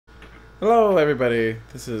Hello, everybody.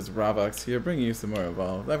 This is RawVox here, bringing you some more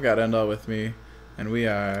Evolved. I've got Endall with me, and we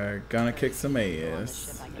are gonna kick some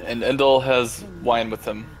ass. And Endall has wine with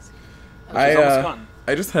him. I She's almost gone.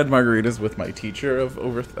 I just had margaritas with my teacher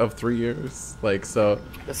of 3 years, like so.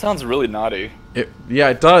 That sounds really naughty. Yeah,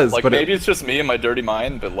 it does. Like but maybe it's just me and my dirty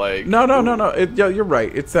mind, but like no. Yeah, you're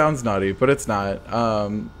right. It sounds naughty, but it's not.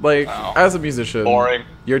 Like Oh. as a musician, Boring.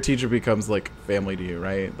 your teacher becomes like family to you,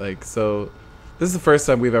 right? Like so. This is the first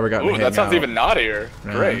time we've ever gotten to Ooh, hang that sounds out. even naughtier.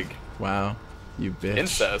 Yeah. Greg. Wow, you bitch.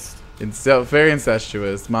 Incest. Very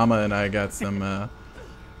incestuous. Mama and I got some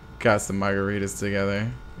margaritas together.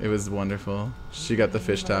 It was wonderful. She got the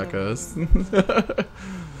fish tacos.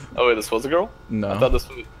 Oh wait, this was a girl? No. I thought this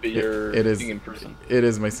would be your it is. singing person. It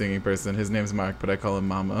is my singing person. His name's Mark, but I call him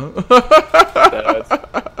Mama.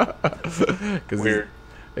 That's weird.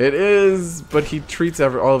 It is, but he treats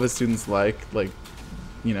all of his students like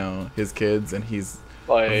you know, his kids, and he's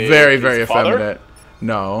Like very his father? effeminate.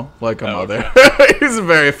 No, like a Oh, mother. okay. He's a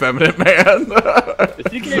very effeminate man.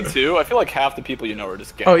 Is he gay too? I feel like half the people you know are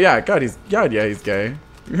just gay. Oh yeah, yeah, he's gay.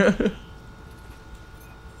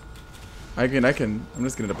 I'm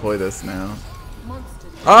just gonna deploy this now.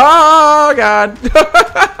 Oh god!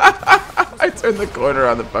 I turned the corner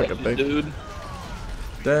on the fucking thing. Dude.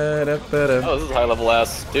 Da-da-ba-da. Oh, this is high level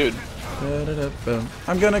ass. Dude. Da-da-da-ba.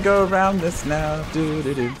 I'm gonna go around this now.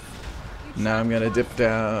 Do-do-do. Now I'm gonna dip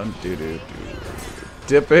down. Do-do-do.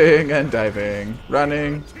 Dipping and diving.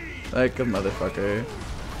 Running like a motherfucker.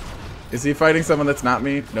 Is he fighting someone that's not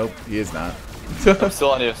me? Nope, he is not. I'm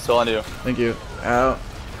still on you, still on you. Thank you. Ow.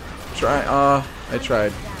 Try. Oh, I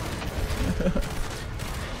tried.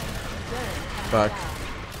 Fuck.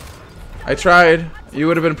 I tried. You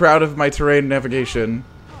would have been proud of my terrain navigation.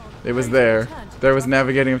 It was there. There was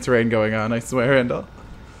navigating of terrain going on, I swear, Endall.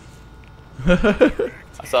 I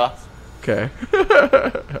saw. Okay.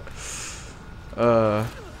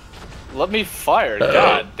 Let me fire.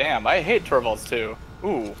 God damn, I hate Torvalds too.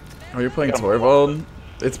 Ooh. Oh, you're playing Torvald?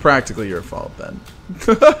 It's practically your fault then.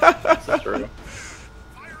 That's true.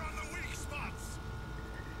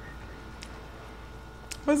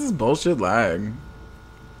 What is this bullshit lag?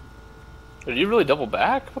 Did you really double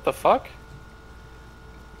back? What the fuck?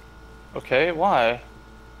 Okay, why?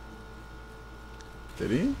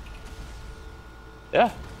 Did he?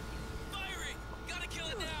 Yeah.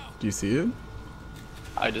 Do you see it?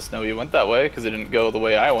 I just know he went that way because it didn't go the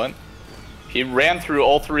way I went. He ran through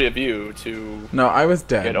all three of you to No, I was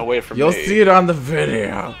dead. get away from You'll me. see it on the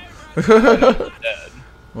video. Dead.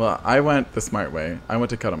 Well, I went the smart way. I went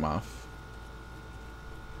to cut him off.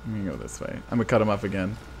 I'm gonna go this way. I'm gonna cut him off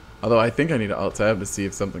again. Although I think I need to alt tab to see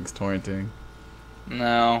if something's torrenting.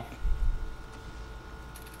 No.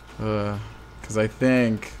 Because I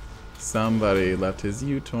think somebody left his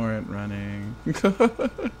uTorrent running.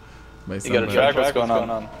 By You gotta track what's going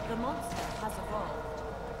on.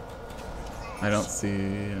 I don't see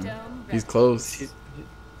him. He's close.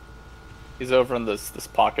 He's over in this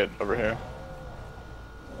pocket over here.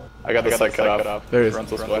 I got the site cut off. There he is.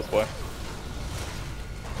 Runs this way.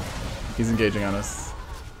 He's engaging on us.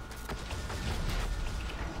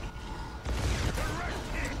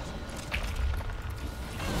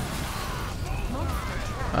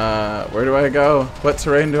 Where do I go? What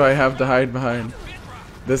terrain do I have to hide behind?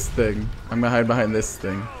 This thing. I'm gonna hide behind this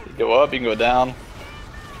thing. You go up, you can go down.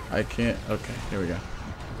 I can't. Okay, here we go.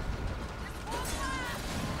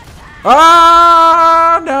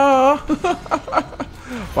 Oh no!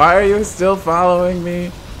 Why are you still following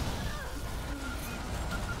me?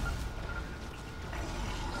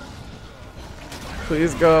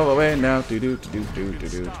 Please go away now. Do do do do do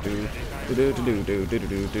do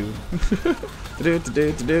do.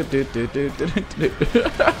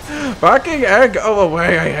 Fucking egg, go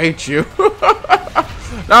away, I hate you.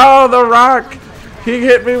 No, the rock! He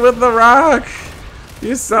hit me with the rock!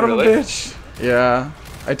 You son of a bitch. Yeah,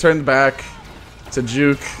 I turned back to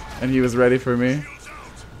juke and he was ready for me.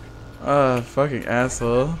 Fucking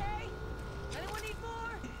asshole.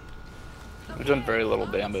 We've done very little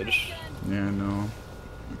damage. Yeah, no.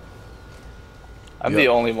 I'm the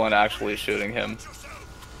only one actually shooting him.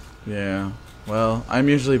 Yeah. Well, I'm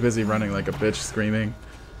usually busy running like a bitch screaming.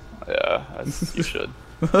 Yeah, you should.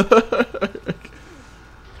 I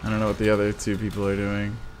don't know what the other two people are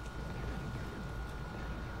doing.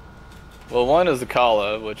 Well, one is a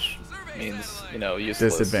Kala, which means, you know,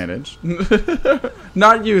 useless. Disadvantage.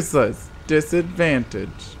 Not useless.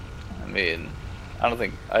 Disadvantage. I mean, I don't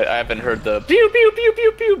think I haven't heard the pew pew pew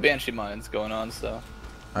pew pew banshee mines going on, so.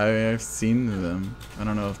 I've seen them. I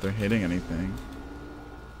don't know if they're hitting anything.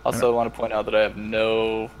 Also, I want to point out that I have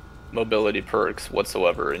no mobility perks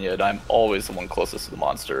whatsoever, and yet I'm always the one closest to the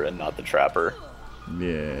monster and not the trapper.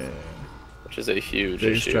 Yeah. Which is a huge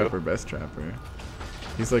Biggest issue. trapper, best trapper.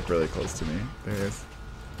 He's like really close to me. There he is.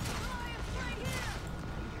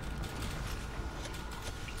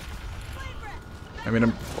 I mean,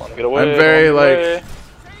 I'm very like.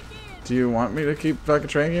 Do you want me to keep fucking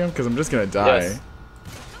tranking him? Because I'm just gonna die. Yes.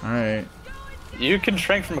 Alright. You can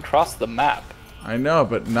trank from across the map. I know,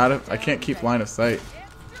 but not if I can't keep line of sight.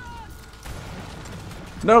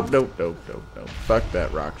 Nope, nope, nope, nope, nope. Fuck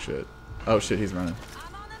that rock shit. Oh shit, he's running.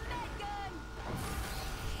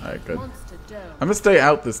 Alright, good. I'm gonna stay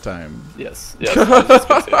out this time. Yes, yes. I was just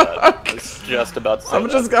gonna say that. I was just about to say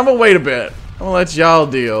that. I'm gonna wait a bit. I'm gonna let y'all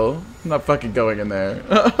deal. I'm not fucking going in there.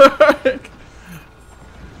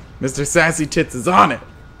 Mr. Sassy Tits is on it.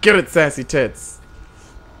 Get it, Sassy Tits.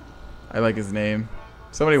 I like his name.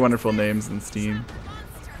 So many wonderful names in Steam.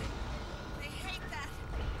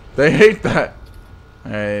 They hate that.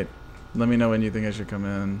 Alright. Let me know when you think I should come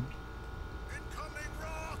in.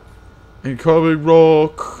 Incoming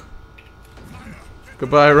rock.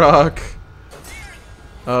 Goodbye, rock.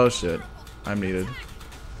 Oh shit. I'm needed.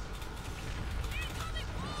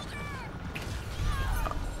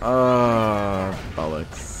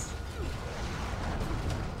 Bollocks.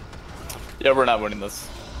 Yeah, we're not winning this.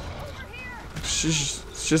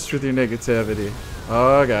 Just with your negativity.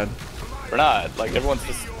 Oh god. We're not. Like, everyone's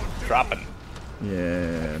just dropping.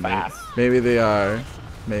 Yeah. Fast. Maybe they are.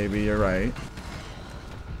 Maybe you're right.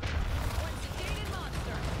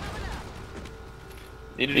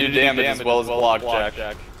 Need to do damage as well as block,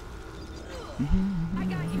 Jack.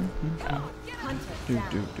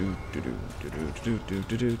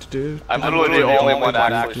 I'm literally the only one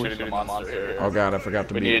actually shooting the monster here. Oh god, I forgot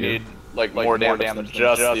to beat you. you. Need like more damage than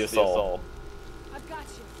just the assault. I've got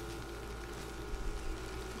you.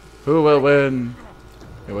 Who will win?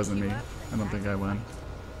 It wasn't me. I don't think I won.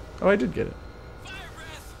 Oh, I did get it.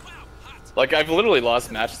 Like, I've literally lost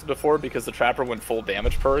matches before because the trapper went full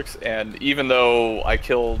damage perks, and even though I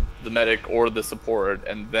killed the medic or the support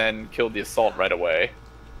and then killed the assault right away,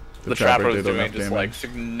 the trapper was doing just damage. Like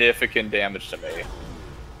significant damage to me.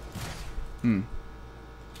 Hmm.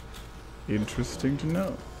 Interesting to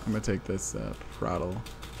know. I'm gonna take this throttle.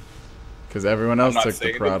 Because everyone else took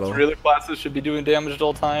the throttle. The other classes should be doing damage at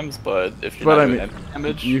all times, but if you're not doing any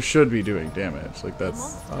damage, you should be doing damage. Like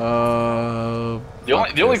that's the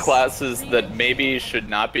only classes that maybe should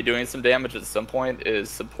not be doing some damage at some point is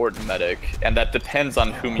support and medic, and that depends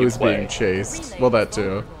on whom you play. Who's being chased? Well, that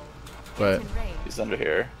too. But he's under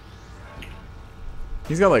here.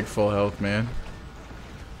 He's got like full health, man.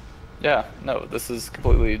 Yeah, no, this is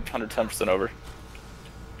completely 110% over.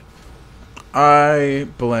 I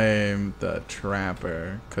blame the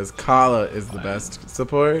trapper, because Kala is the best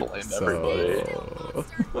support. So.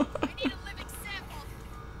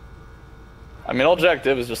 I mean, all Jack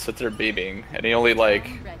did was just sit there beaming, and he only like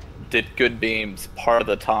did good beams part of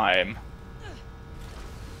the time.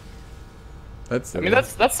 I mean,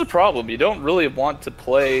 that's the problem. You don't really want to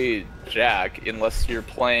play Jack unless you're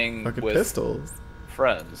playing with pistols.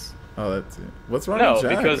 Friends. Oh, that's it. What's wrong with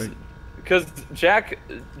Jack? Because Jack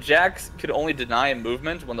could only deny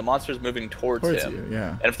movement when the monster is moving towards him. You,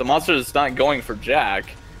 yeah. And if the monster is not going for Jack,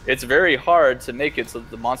 it's very hard to make it so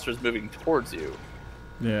that the monster is moving towards you.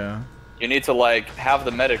 Yeah. You need to like have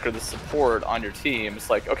the medic or the support on your team.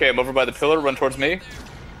 It's like, okay, I'm over by the pillar, run towards me,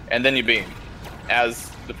 and then you beam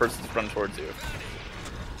as the person's run towards you.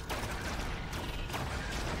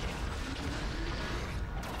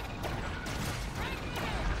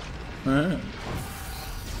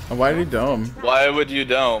 Why did he dome? Why would you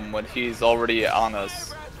dome when he's already on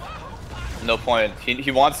us? No point.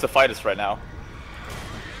 He wants to fight us right now.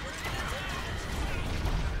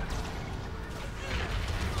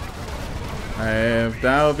 I have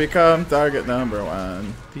now become target number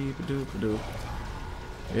 1. Beep-a-doop-a-doop.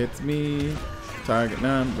 It's me, target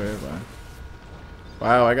number 1.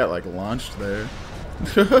 Wow, I got like launched there.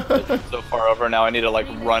 So far over now, I need to like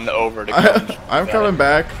run over to come. I'm coming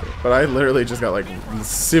back, but I literally just got like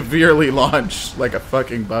severely launched like a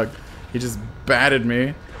fucking bug. He just batted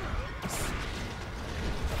me.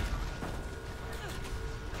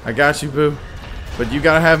 I got you, boo. But you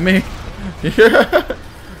gotta have me.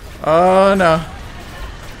 Oh no.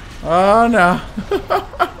 Oh no.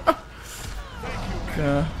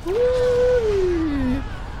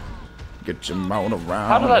 Get your mount around.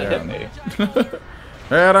 How did that hit me?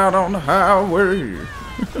 Head out on the highway.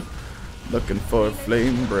 Looking for a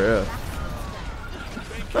flame breath.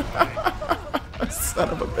 Son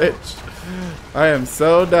of a bitch. I am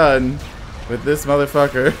so done with this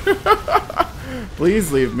motherfucker.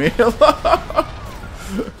 Please leave me alone.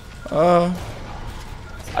 I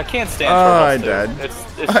can't stand turtles. I died.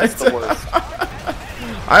 It's just the worst.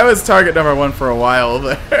 I was target number 1 for a while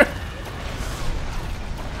there.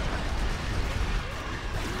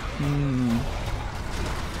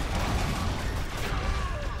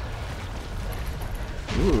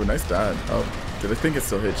 Ooh, nice dodge. Oh, I think it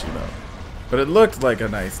still hit you though. But it looked like a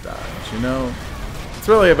nice dodge, you know? It's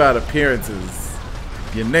really about appearances.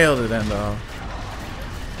 You nailed it, Endall.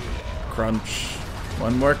 Crunch.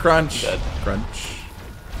 One more crunch. Dead. Crunch.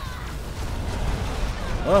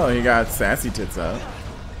 Oh, he got sassy tits out.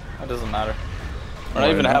 That doesn't matter. We're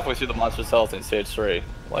not even halfway through the monster's health in stage 3.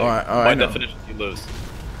 Like, by definition, you lose.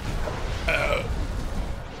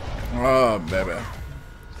 Oh, baby.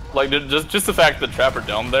 Like, just the fact that Trapper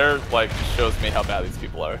Dome there, like, shows me how bad these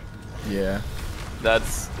people are. Yeah.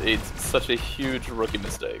 It's such a huge rookie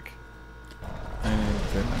mistake.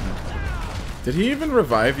 Did he even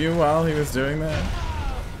revive you while he was doing that?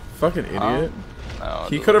 Fucking idiot. No,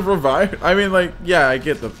 he could have revived. I mean, like, yeah, I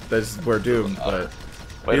get we're doomed, but.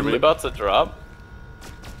 Wait, are we about to drop?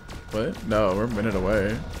 What? No, we're a minute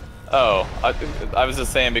away. Oh, I was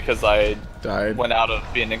just saying because I died. Went out of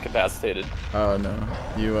being incapacitated. Oh no,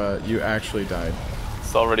 you actually died.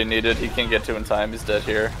 It's already needed. He can't get to in time. He's dead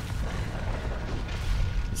here.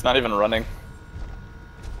 He's not even running.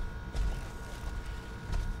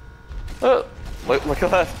 Oh, look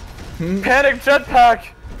at that! Panic jetpack!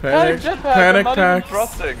 Panic jetpack! Panic I'm not packs. even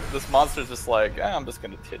trusting. This monster's just like, I'm just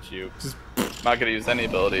gonna hit you. Just I'm not gonna use any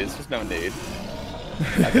abilities. There's no need.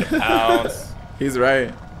 I'm gonna pounce. He's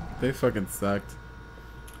right. They fucking sucked.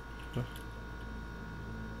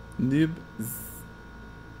 Noob.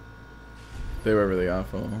 They were really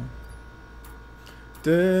awful.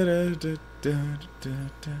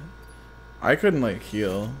 I couldn't like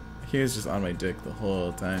heal. He was just on my dick the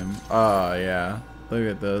whole time. Oh yeah. Look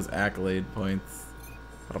at those accolade points.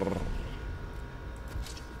 I'm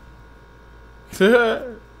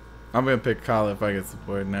gonna pick Kala if I get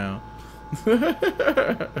support now.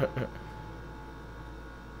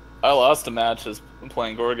 I lost a match as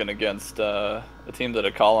playing Gorgon against a team that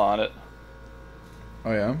had Kala on it.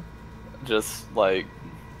 Oh yeah? Just like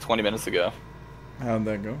 20 minutes ago. How'd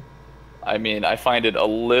that go? I mean, I find it a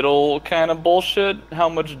little kind of bullshit how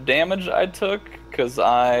much damage I took, because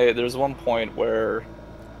there's one point where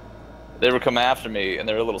they were coming after me and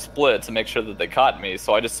they were a little split to make sure that they caught me,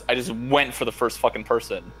 so I just went for the first fucking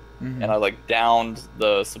person. And I like downed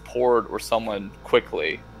the support or someone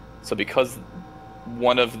quickly. So because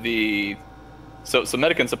one of the so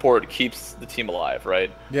medic and support keeps the team alive,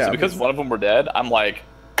 right? Yeah. So because one of them were dead, I'm like,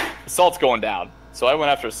 Assault's going down. So I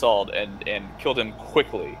went after Assault and killed him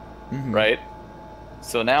quickly, right?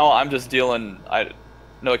 So now I'm just dealing. I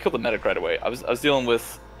killed the medic right away. I was dealing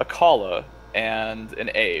with a Kala and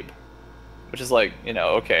an Abe, which is like, you know,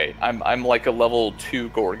 okay, I'm like a level 2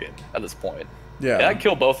 Gorgon at this point. Yeah. And I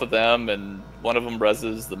kill both of them, and one of them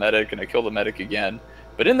reses the medic, and I kill the medic again.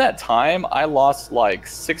 But in that time, I lost like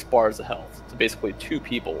 6 bars of health to basically 2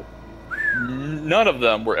 people. None of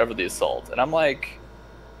them were ever the Assault, and I'm like,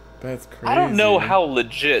 that's crazy. I don't know how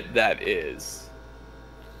legit that is.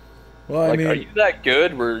 Well, like, I mean, are you that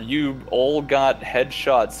good where you all got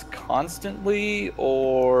headshots constantly,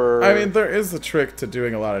 or? I mean, there is a trick to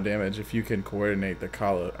doing a lot of damage if you can coordinate the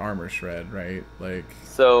Kala armor shred, right? Like.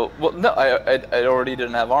 So, well, no, I already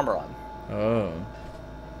didn't have armor on. Oh.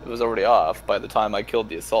 It was already off by the time I killed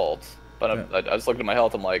the Assault. But yeah. I was looking at my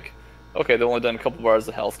health, I'm like, okay, they've only done a couple bars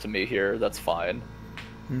of health to me here, that's fine.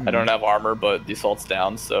 I don't have armor, but the Assault's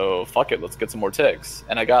down, so fuck it, let's get some more ticks.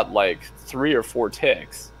 And I got like 3 or 4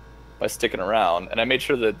 ticks by sticking around, and I made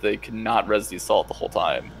sure that they could not res the Assault the whole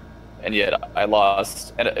time. And yet I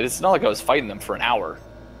lost, and it's not like I was fighting them for an hour.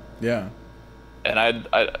 Yeah. And I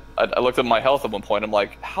looked at my health at one point, I'm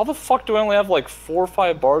like, how the fuck do I only have like 4 or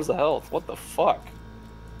 5 bars of health? What the fuck?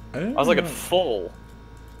 I was like at full.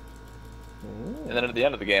 Ooh. And then at the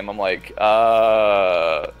end of the game, I'm like,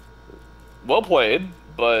 well played,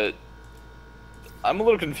 but I'm a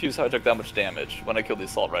little confused how I took that much damage when I killed the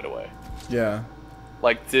Assault right away. Yeah.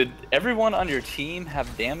 Like, did everyone on your team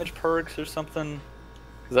have damage perks or something?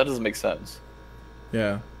 Because that doesn't make sense.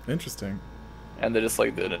 Yeah, interesting. And they just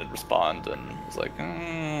like didn't respond, and it was like,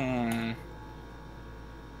 I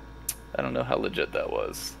don't know how legit that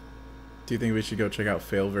was. Do you think we should go check out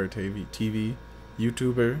Failver TV?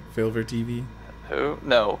 YouTuber Failver TV? Who?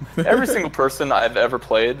 No. Every single person I've ever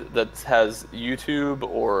played that has YouTube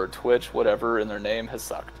or Twitch, whatever, in their name has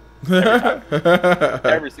sucked. Every time.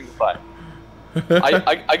 Every single time.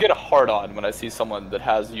 I get a hard-on when I see someone that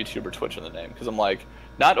has YouTube or Twitch in the name, because I'm like,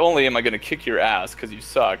 not only am I going to kick your ass because you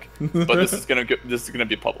suck, but this is gonna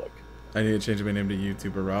be public. I need to change my name to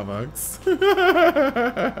YouTuber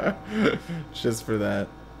RawVox. Just for that.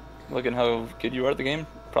 Look at how good you are at the game.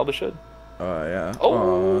 Probably should. Oh, yeah.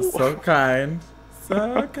 Oh, so kind.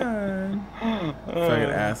 So kind. Fucking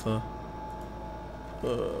asshole.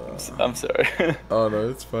 I'm sorry. Oh no,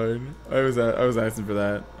 it's fine. I was asking for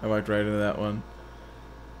that. I walked right into that one.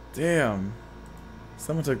 Damn.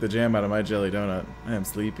 Someone took the jam out of my jelly donut. I am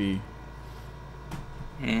sleepy.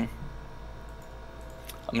 I'm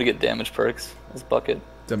gonna get damage perks as bucket.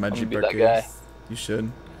 Damage perks. That guy. You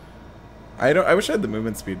should. I wish I had the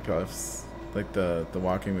movement speed puffs, like the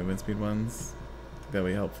walking movement speed ones. I think that'd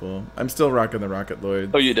be helpful. I'm still rocking the Rocket Lord.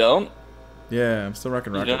 Oh, you don't? Yeah, I'm still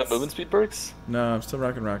rocking rockets. You don't have movement speed perks? No, I'm still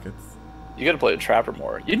rocking rockets. You gotta play a Trapper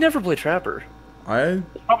more. You never play Trapper. It's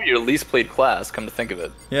probably your least played class, come to think of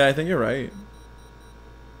it. Yeah, I think you're right.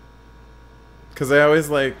 Because I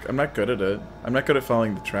always I'm not good at it. I'm not good at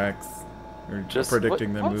following the tracks. Or just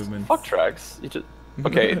predicting the movements. Fuck tracks. You just...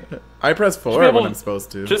 Okay. I press 4 when I'm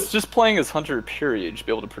supposed to. Just playing as Hunter, period, you should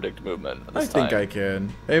be able to predict movement. I think I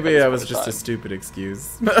can. Maybe that was just a stupid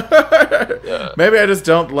excuse. Yeah. Maybe I just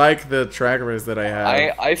don't like the trackers that I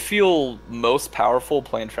have. I feel most powerful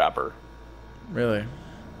playing Trapper. Really?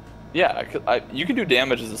 Yeah, you can do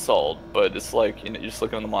damage as Assault, but it's like, you're just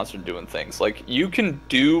looking at the monster and doing things. Like, you can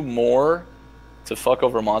do more to fuck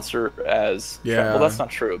over a monster as... Yeah. Well, that's not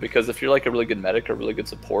true, because if you're like a really good medic or really good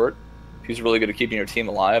support, who's really good at keeping your team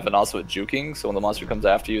alive and also at juking, so when the monster comes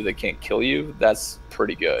after you, they can't kill you, that's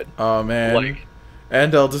pretty good. Oh, man.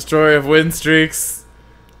 Endall, destroyer of Winstreaks.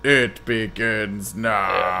 It begins now.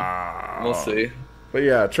 Yeah, we'll see. But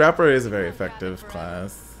yeah, Trapper is a very effective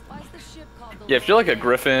class. Yeah, if you're like a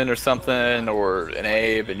Griffin or something, or an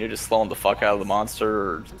Abe, and you're just slowing the fuck out of the monster,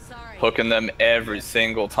 or hooking them every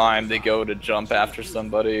single time they go to jump after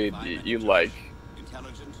somebody,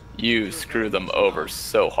 you screw them over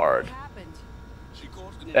so hard.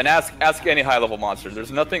 And ask any high-level monster.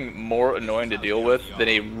 There's nothing more annoying to deal with than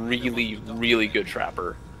a really, really good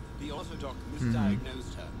Trapper. The autodoc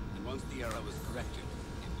misdiagnosed her, and once the error was corrected,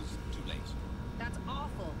 it was too late. That's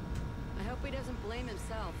awful. I hope he doesn't blame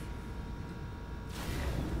himself.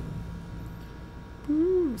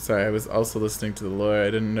 Sorry, I was also listening to the lore. I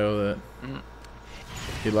didn't know that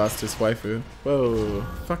he lost his waifu. Whoa,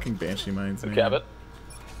 fucking Banshee Mines, man. Cabot?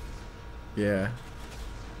 Yeah.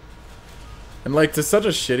 And to such a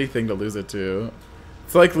shitty thing to lose it to.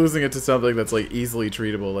 It's like losing it to something that's easily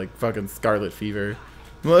treatable, like fucking Scarlet Fever.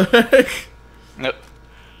 Yep.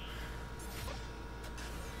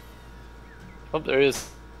 Oh, there he is.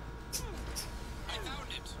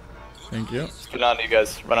 Thank you. Get on to you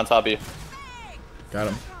guys. Right on top of you. Got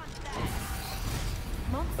him.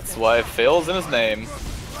 That's why it fails in his name.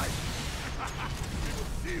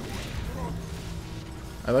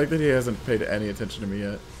 I like that he hasn't paid any attention to me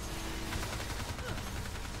yet.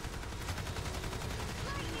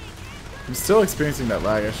 I'm still experiencing that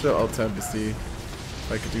lag. I should alt-tab to see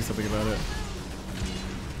if I could do something about it.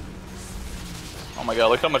 Oh my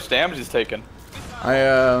god, look how much damage he's taken.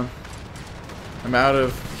 I'm out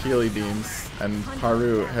of Healy beams, and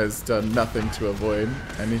Haru has done nothing to avoid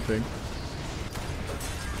anything.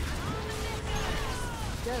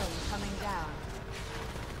 Dome coming down.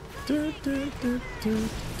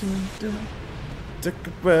 Talk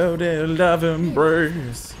about a love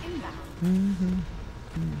embrace.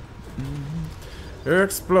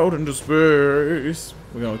 Explode into space.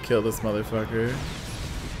 We're gonna kill this motherfucker.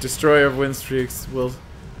 Destroyer of Winstreaks will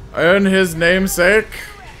earn his namesake.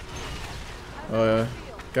 Oh yeah.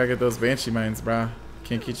 Gotta get those Banshee Mines, brah.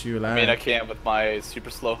 Can't keep you alive. I mean, I can't with my super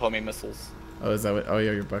slow homing missiles. Oh, is that what? Oh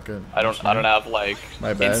yeah, your bucket. I don't have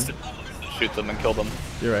My bad. instant shoot them and kill them.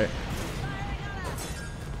 You're right.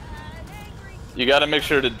 You gotta make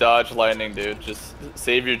sure to dodge lightning, dude. Just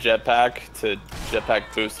save your jetpack to jetpack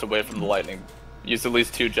boost away from the lightning. Use at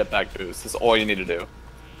least 2 jetpack boosts. That's all you need to do.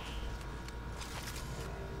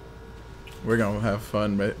 We're gonna have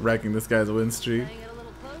fun wrecking this guy's win streak.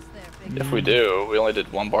 If we do, we only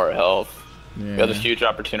did 1 bar of health. Yeah. We had this huge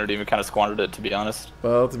opportunity and we kind of squandered it, to be honest.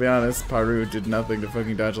 Well, to be honest, Paru did nothing to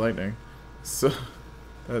fucking dodge lightning. So,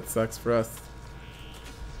 that sucks for us.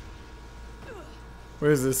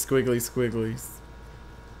 Where's this squiggly squigglies?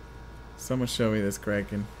 Someone show me this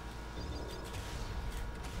Kraken.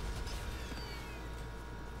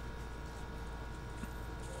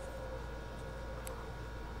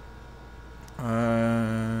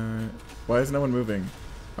 Why is no one moving?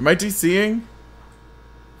 Am I DCing?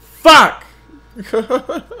 Fuck!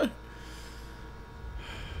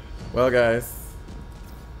 Well, guys,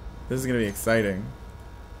 this is gonna be exciting.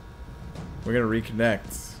 We're gonna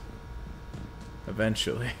reconnect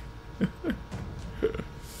eventually.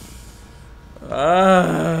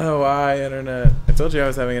 Why internet? I told you I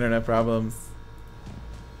was having internet problems.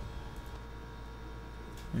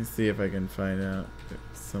 Let me see if I can find out if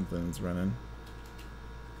something's running.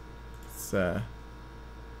 It's the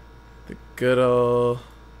good old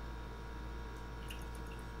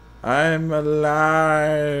I'm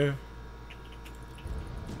alive.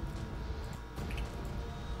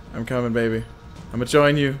 I'm coming, baby. I'm gonna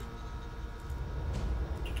join you.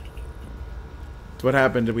 What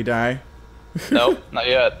happened? Did we die? Nope, not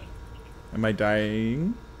yet. Am I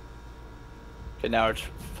dying? Okay, now our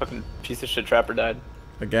fucking piece of shit Trapper died.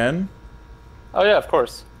 Again? Oh yeah, of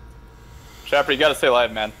course. Trapper, you gotta stay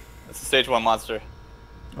alive, man. It's a stage 1 monster.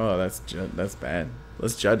 Oh, that's bad.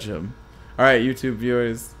 Let's judge him. Alright, YouTube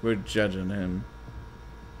viewers, we're judging him.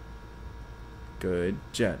 Good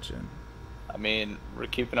judging. I mean, we're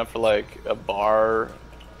keeping up for like a bar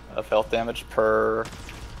of health damage per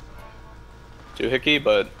doohickey,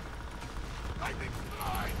 but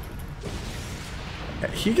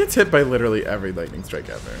he gets hit by literally every lightning strike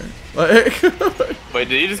ever. Like, wait,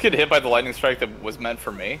 did he just get hit by the lightning strike that was meant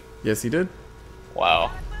for me? yes, he did.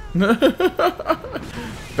 Wow.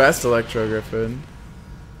 Best Electro Griffin.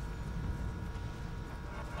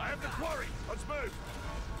 I have the quarry. Let's move.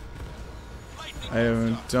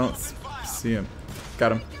 I don't see him.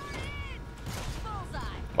 Got him.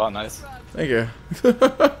 Wow, nice. Thank you. Technology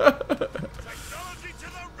to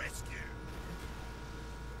the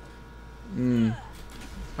rescue.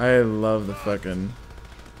 I love the fucking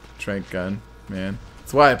trank gun, man.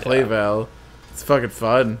 That's why I play Val. It's fucking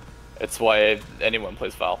fun. It's why anyone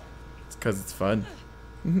plays Val. It's because it's fun.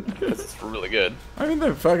 Because it's really good. I mean,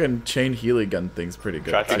 the fucking chain Healy gun thing's pretty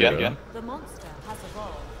good. Try it too. again. The monster has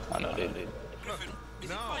evolved. Oh no, dude.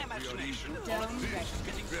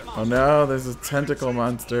 Oh no, there's a tentacle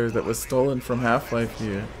monster that was stolen from Half-Life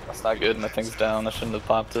here. That's not good. My thing's down. I shouldn't have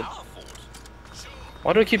popped it.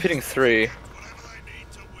 Why do I keep hitting 3?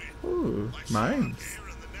 Ooh, mines.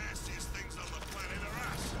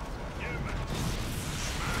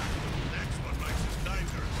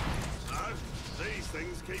 These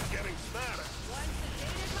things keep getting smarter.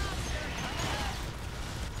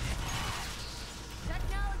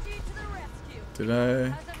 Technology to the rescue. Did I?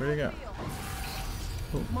 Where'd he go?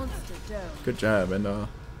 Monster down. Good job, and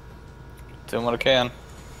Doing what I can.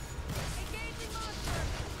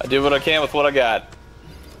 I do what I can with what I got.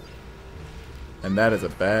 and that is a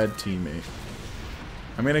bad teammate.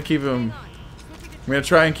 I'm gonna keep him. I'm gonna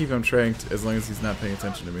try and keep him tranked as long as he's not paying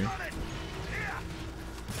attention to me.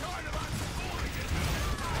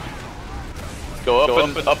 Go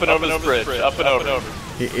up and over this bridge. Up and over.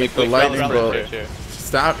 He ate the lightning bolt.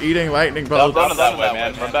 Stop eating lightning bolts. Down that way,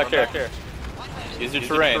 man. Run back here. Use your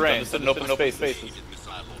terrain. Don't just sit in open spaces.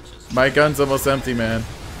 My gun's almost empty, man.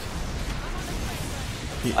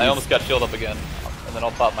 I almost got shield up again, and then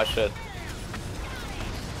I'll pop my shit.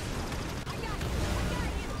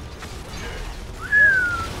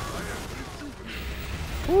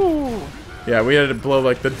 Yeah, we had to blow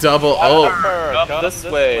like the double ult. Come this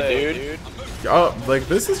way, dude. Oh, like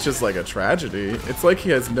this is just like a tragedy. It's like he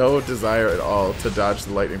has no desire at all to dodge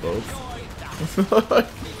the lightning bolts.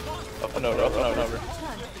 Up and over.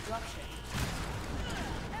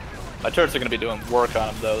 My turrets are gonna be doing work on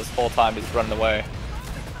him though this whole time he's running away.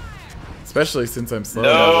 Especially since I'm slow.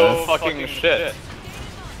 No fucking shit.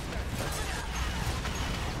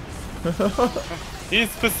 He's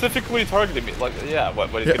specifically targeting me. Like, yeah, what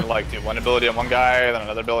he's gonna like do? One ability on one guy, then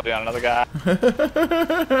another ability on another guy.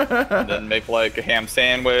 And then make like a ham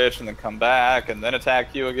sandwich, and then come back, and then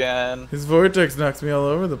attack you again. His vortex knocks me all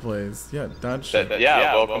over the place. Yeah, dodge shit.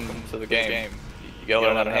 Yeah, welcome to the game. You gotta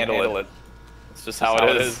learn how to handle it. It's just how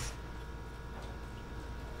it is.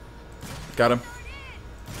 Got him.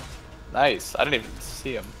 Nice. I didn't even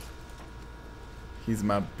see him. He's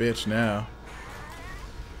my bitch now.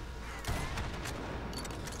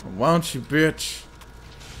 Won't you, bitch?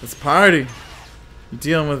 Let's party. You're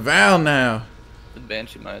dealing with Val now. The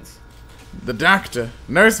Banshee Mites. The doctor.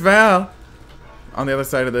 Nurse Val. On the other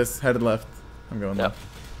side of this, headed left. I'm going left.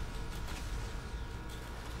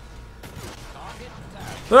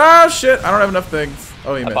 Oh shit! I don't have enough things.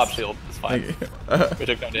 Oh, he missed. I popped shield. It's fine. We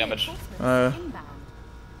took no damage. Uh,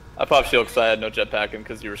 I popped shield because I had no jetpack and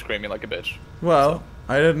because you were screaming like a bitch. well,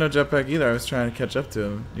 I didn't know jetpack either. I was trying to catch up to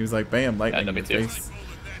him. He was like, bam, lightning in me your too. face.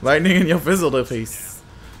 Lightning in your physical face.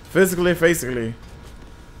 Physically.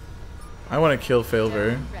 I want to kill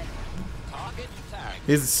Failver.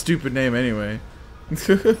 He's a stupid name anyway. I'm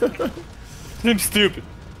stupid.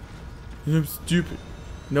 I'm stupid.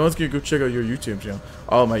 No one's gonna go check out your YouTube channel.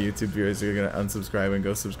 All my YouTube viewers are gonna unsubscribe and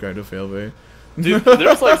go subscribe to Failver. Dude,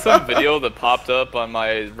 there's like some video that popped up on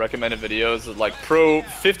my recommended videos of like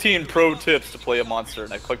 15 pro tips to play a monster,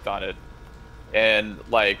 and I clicked on it, and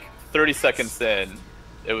like 30 seconds in,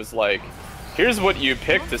 it was like, here's what you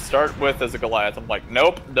pick to start with as a Goliath. I'm like,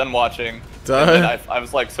 nope, done watching. Done. And then I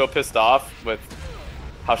was like so pissed off with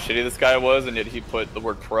how shitty this guy was, and yet he put the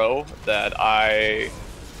word pro that I.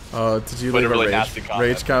 Oh, did you put leave a really a nasty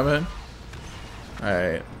rage comment?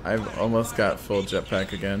 Alright, I've almost got full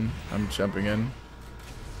jetpack again. I'm jumping in.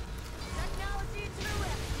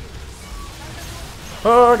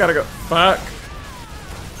 Oh, I gotta go. Fuck.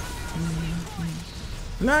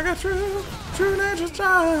 Like a true nature's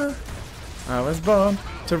child, I was born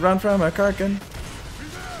to run from a Karkin.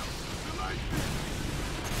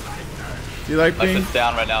 Do you like my being? fist's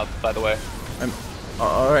down right now, by the way. I'm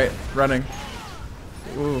alright, running.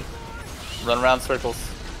 Ooh. Run around circles.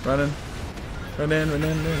 Running. Run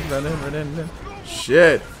in.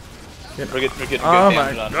 Shit. We're getting good Oh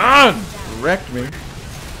my damage on. god! Wrecked me.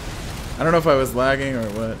 I don't know if I was lagging or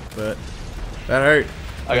what, but that hurt.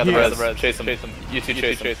 I got the res. Chase him. You two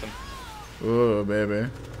chase him. Ooh, baby.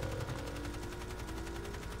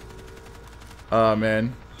 Oh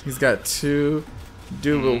man. He's got 2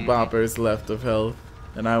 dual boppers left of health,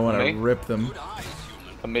 and I want to rip them.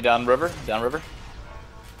 Put me down river.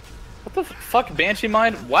 What the fuck, Banshee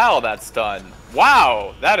Mind? Wow, that's stunned.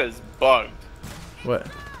 Wow, that is bugged. What?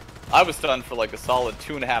 I was stunned for like a solid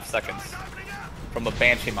 2.5 seconds from a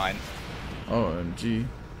Banshee Mind. OMG.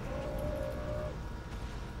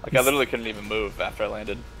 Like, I literally couldn't even move after I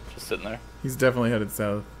landed, just sitting there. He's definitely headed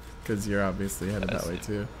south, because you're obviously headed that way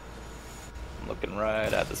too. I'm looking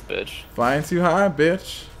right at this bitch. Flying too high,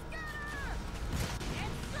 bitch.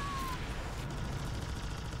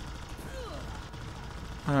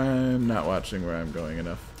 I'm not watching where I'm going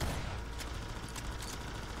enough.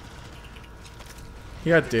 He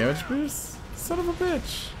got damage boost? Son of a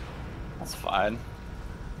bitch. That's fine.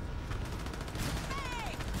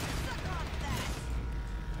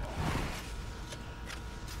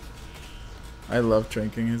 I love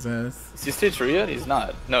tranking his ass. Is he stage 3 yet? He's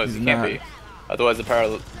not. No, he can't be. Otherwise the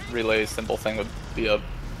power relay symbol thing would be up.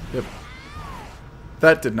 Yep.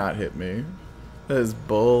 That did not hit me. That is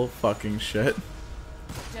bull fucking shit.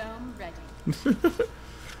 Dome ready.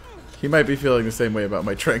 He might be feeling the same way about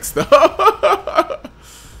my tranks though.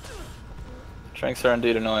 Tranks are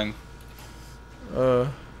indeed annoying. I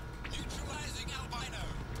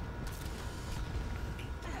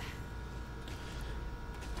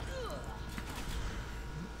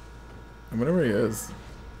wonder where he is.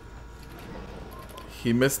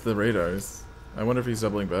 He missed the radars. I wonder if he's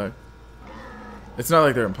doubling back. It's not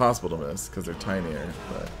like they're impossible to miss because they're tinier,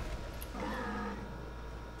 but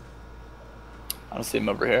I don't see him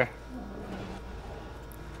over here.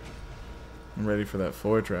 I'm ready for that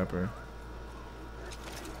 4 trapper.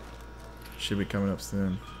 Should be coming up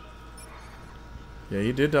soon. Yeah,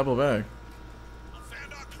 he did double back.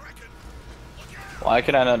 Why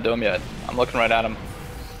can I not do him yet? I'm looking right at him.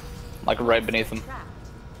 Like right beneath him.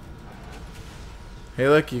 Hey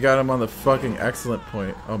look, you got him on the fucking excellent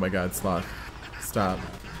point. Oh my god, Sloth. Stop.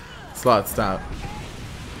 Sloth, stop.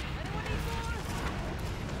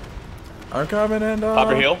 I'm coming, Endall. Pop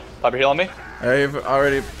your heal on me. I've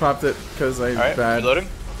already popped it because I Alright, bad. reloading.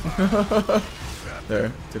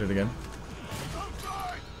 There, did it again.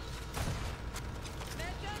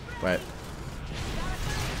 What?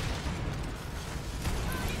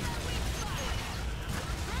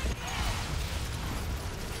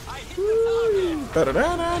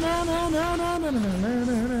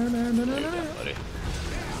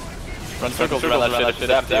 Run circles around that shit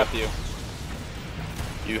after you.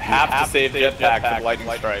 You have to save the jetpack for lightning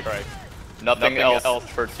strike. Nothing else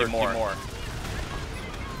hurts you more.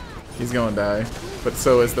 He's gonna die. But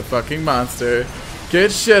so is the fucking monster.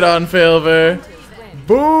 Get shit on, Failver.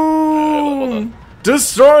 Boom!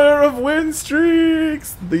 Destroyer of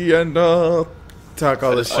Winstreaks! The Endall. Talk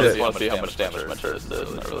all this I just shit. want to see how much damage my turret did,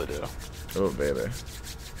 and I really do. Oh, baby.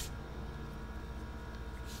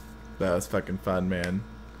 That was fucking fun, man.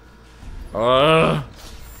 Oh,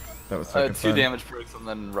 that was fucking fun. 2 damage perks and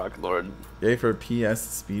then Rocket Lord. Yay for PS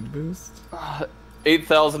speed boost.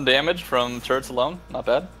 8,000 damage from turrets alone. Not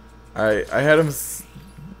bad. I had him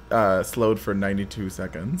slowed for 92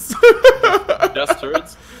 seconds. Just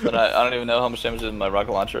turrets? But I don't even know how much damage did my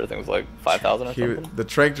rocket launcher. I think it was like 5,000 or something. The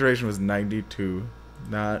trank duration was 92.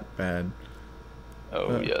 Not bad.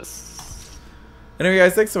 Oh, yes. Anyway,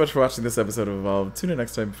 guys, thanks so much for watching this episode of Evolve. Tune in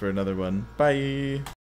next time for another one. Bye!